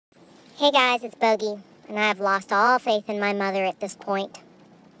Hey guys, it's Bogie, and I have lost all faith in my mother at this point.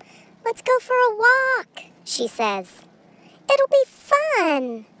 Let's go for a walk, she says. It'll be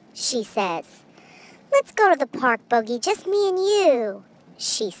fun, she says. Let's go to the park, Bogie, just me and you,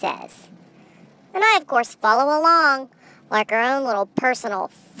 she says. And I, of course, follow along like our own little personal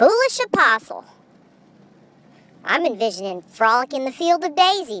foolish apostle. I'm envisioning frolic in the field of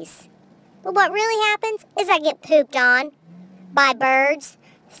daisies. But what really happens is I get pooped on by birds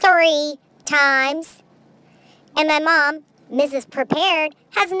 3 times. And my mom, Mrs. Prepared,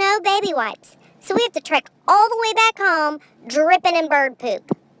 has no baby wipes. So we have to trek all the way back home, dripping in bird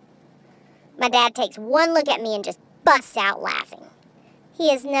poop. My dad takes one look at me and just busts out laughing. He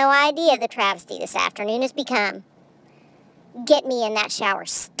has no idea the travesty this afternoon has become. Get me in that shower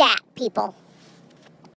stat, people.